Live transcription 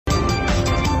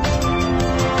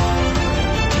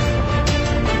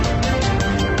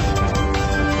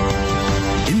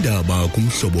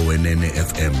Umhlobo Wenene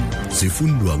FM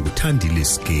zifundwa nguThandile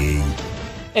Skey.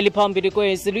 Eliphambili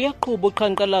kwezi luyaqhuba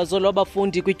uqhankqalazo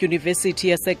lwabafundi kwidyunivesithi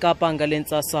yaseKapa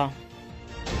ngalentsasa.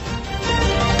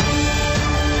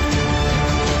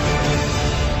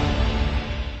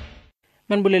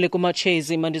 Manibulele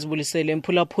kumatshezi mandizibulisele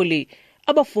mphulaphuli.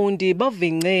 Abafundi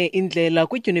bavince indlela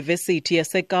kwidyunivesithi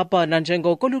yaseKapa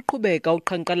nanjengoko luqhubeka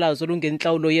uqhankqalazo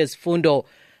lungentlawulo yezifundo.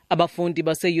 Abafundi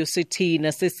base-UCT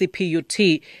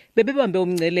nase-CPUT bebebambe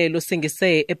umngcelelo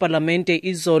singise epalamente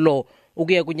izolo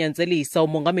ukuya kunyanzelisa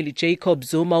umongameli Jacob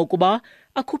Zuma ukuba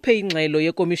akhuphe ingxelo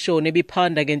yekomishoni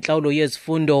ebiphanda ngentlawulo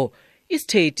yezifundo.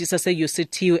 Isithethi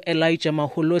sase-UCT Elijah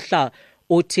Mahulohla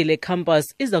uthi le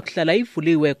campus iza kuhlala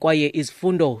ivuliwe kwaye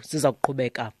izifundo ziza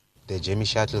kuqhubeka. The Jamie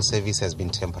Shuttle service has been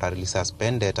temporarily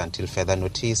suspended until further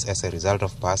notice as a result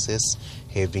of buses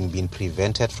having been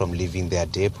prevented from leaving their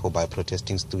depot by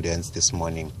protesting students this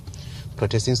morning.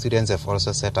 Protesting students have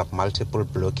also set up multiple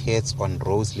blockades on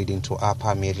roads leading to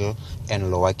upper, middle and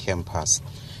lower campus.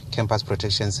 Campus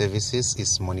Protection Services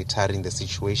is monitoring the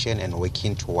situation and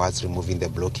working towards removing the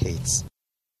blockades.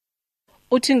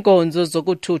 Uthi inkonzo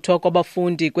zokuthuthwa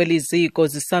kwabafundi kweliziko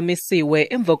zisamisiwe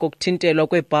emva kokuthintelwa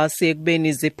kwebhasi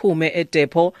ekubeni ziphume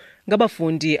edepo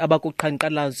ngabafundi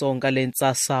abakuqhankqalazo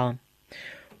ngalentsasa.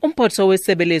 Umphatho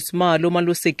wesebe lesimali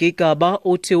uMalusi Gigaba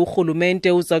uthi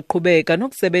urhulumente uzaqhubeka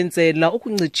nokusebenzela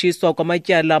ukuncitshiswa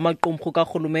kwamatyala amaqumrhu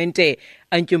karhulumente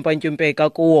antyumpantyumpeka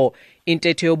kuwo.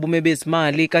 Intetho yobume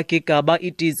bezimali kaGigaba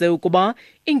idize ukuba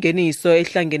ingeniso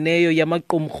ehlangeneyo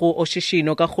yamaqumrhu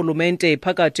oshishino karhulumente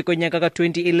phakathi konyaka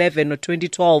ka-2011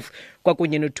 no-2012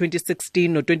 kwakunye no-2016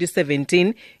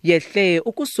 no-2017 yehle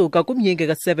ukusuka kumyinge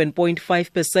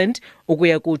ka-7.5%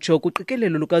 ukuya kutsho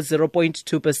kuqikelelo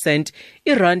luka-0.2%.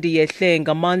 Irandi yehle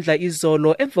ngamandla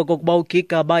izolo emva kokuba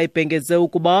uGigaba ebhengeze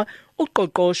ukuba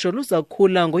uqoqosho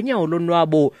luzakhula ngonyawo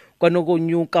lonwabo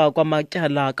kwanokonyuka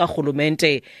kwamatyala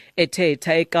karhulumente.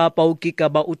 Ethetha eKapa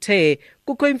uGigaba uthe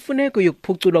kukho imfuneko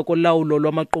yokuphuculwa kolawulo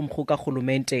lwamaqumrhu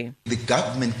karhulumente. The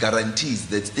government guarantees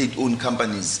that state-owned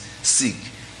companies seek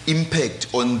impact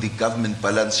on the government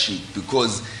balance sheet,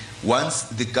 because once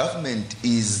the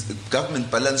government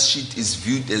balance sheet is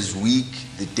viewed as weak,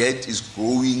 the debt is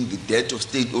growing, the debt of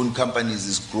state-owned companies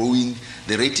is growing,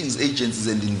 the ratings agencies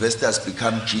and investors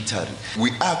become jittery.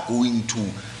 We are going to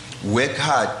work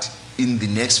hard in the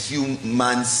next few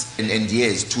months and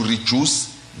years to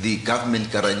reduce the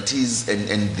government guarantees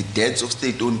and the debts of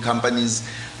state-owned companies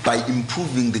by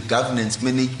improving the governance,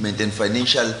 management and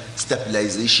financial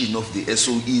stabilization of the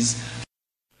SOEs.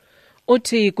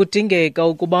 Uthi kudingeka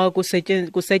ukuba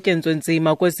kusetyenzwe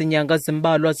nzima kwezi nyanga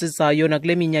zimbalwa zizayo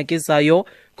nakule minyaka izayo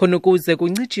khona ukuze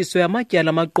kuncitshiswe amatyala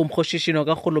amaqumrhu oshishino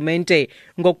karhulumente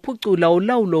ngokuphucula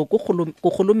ulawulo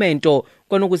kurhulumento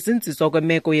kwanokuzinziswa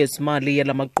kwemeko yezimali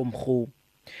yala maqumrhu.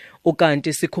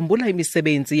 Ukanti sikhumbula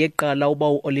imisebenzi yeqala uba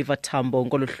uOliver Tambo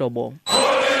ngolu hlobo.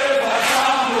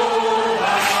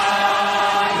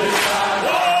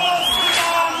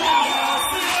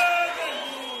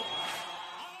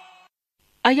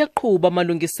 Ayaqhuba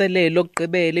amalungiselelo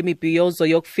okugqibela imibhiyozo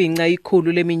yokufinca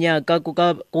ikhulu leminyaka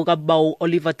kukabawu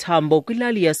Oliver Tambo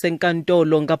kwilali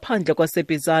yasenkantolo ngaphandle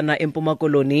kwaseBizana eMpuma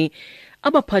Koloni.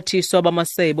 Abaphathiswa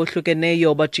bamasebe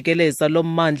ohlukeneyo bajikeleza lo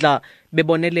mmandla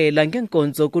bebonelela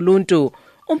ngenkonzo kuluntu.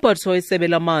 Umphatho wesebe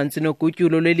lamanzi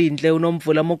nogutyulo lwelindle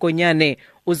uNomvula Mokonyane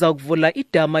uza kuvula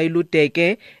idama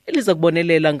iludeke eliza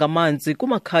kubonelela ngamanzi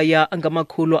kumakhaya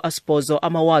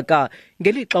angama-800,000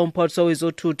 ngelixa umphatho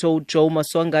wezothutho uJoe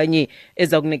Maswanganyi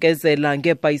eza kunikezela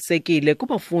ngebhayisekile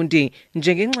kubafundi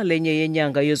njengenxalenye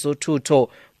yenyanga yezothutho.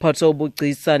 Mphatho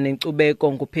obugcisa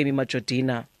nenkcubeko nguPhemi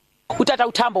Majodina. Utata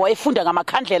uTambo wayefunda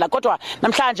ngamakhandlela kodwa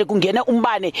namhlanje kungene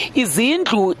umbane,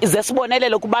 izindlu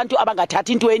zesibonelelo kubantu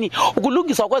abangathathi intweni,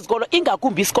 ukulungiswa kwezikolo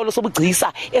ingakumbi isikolo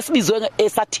sobugcisa esibizwe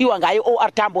esathiwa ngayo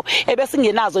OR Tambo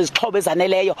ebesingenazo izixhobo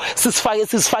ezaneleyo.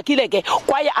 Sisifakile ke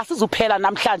kwaye asizuphela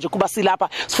namhlanje kuba silapha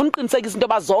sifuna uqinisekisa into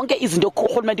bazonke izinto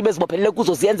urhulumente bezibophelele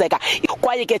kuzo ziyenzeka,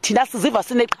 kwaye ke thina siziva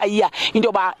sineqhayiya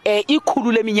into ba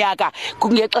ikhulu leminyaka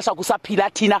kungexesha kusaphila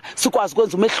thina sikwazi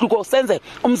ukwenza umehluko senze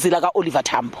umzila kaOliver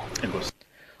Tambo.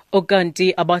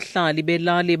 Okanti abahlali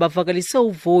belali bavakalise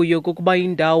uvuyo kokuba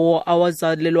indawo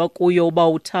awazalelwa kuyo uba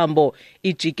uTambo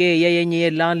ijike yayenye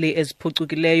yelali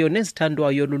eziphucukileyo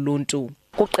nezithandwayo luluntu.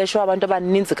 Kuqeshwa abantu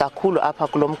abaninzi kakhulu apha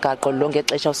kulomgaqo lo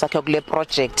ngexesha usakhe kule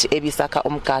project ebisakha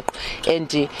umgaqo,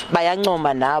 and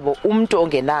bayancoma nabo umuntu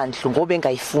ongenandlu ngobe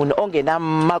engayifuni,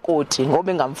 ongenamakoti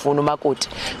ngobe engamfuni umakoti,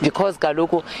 because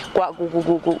kaloku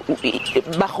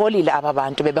baholile aba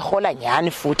bantu bebehola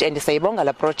nyani futhi, and sayibonga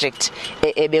la project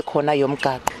ebekhona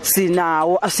yomgaqo.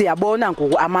 sinawo siyabona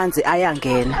ngoku amanzi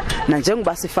ayangena na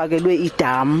njengoba sifakelwe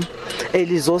idamu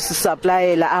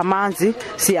elizosisupplyela amanzi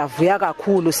siyavuya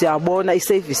kakhulu siyabona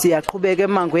iservice iyaqhubeka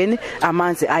emangweni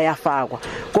amanzi ayafakwa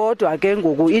kodwa ke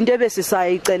ngoku into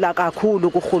ebesisayicela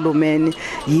kakhulu kuhulumeni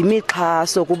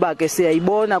yimixhaso kuba ke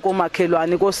siyayibona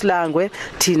komakhelwane kosilangwe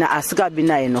thina asikabi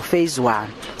naye no phase 1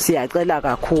 siyacela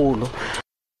kakhulu.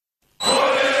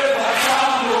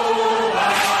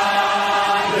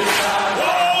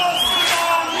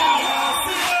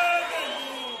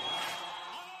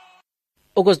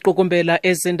 Ukuziqukumbela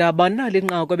ezindaba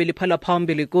nalinqako beliphala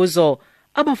phambili kuzo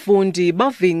abafundi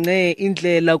bavince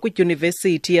indlela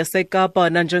kwidyunivesithi yaseKapa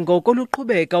nanjengoko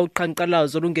luqhubeka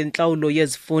uqhankqalazo lungentlawulo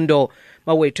yezifundo.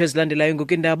 Mawethu ezilandelayo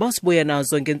ngokindaba sibuya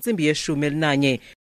nazo ngentsimbi ye-11.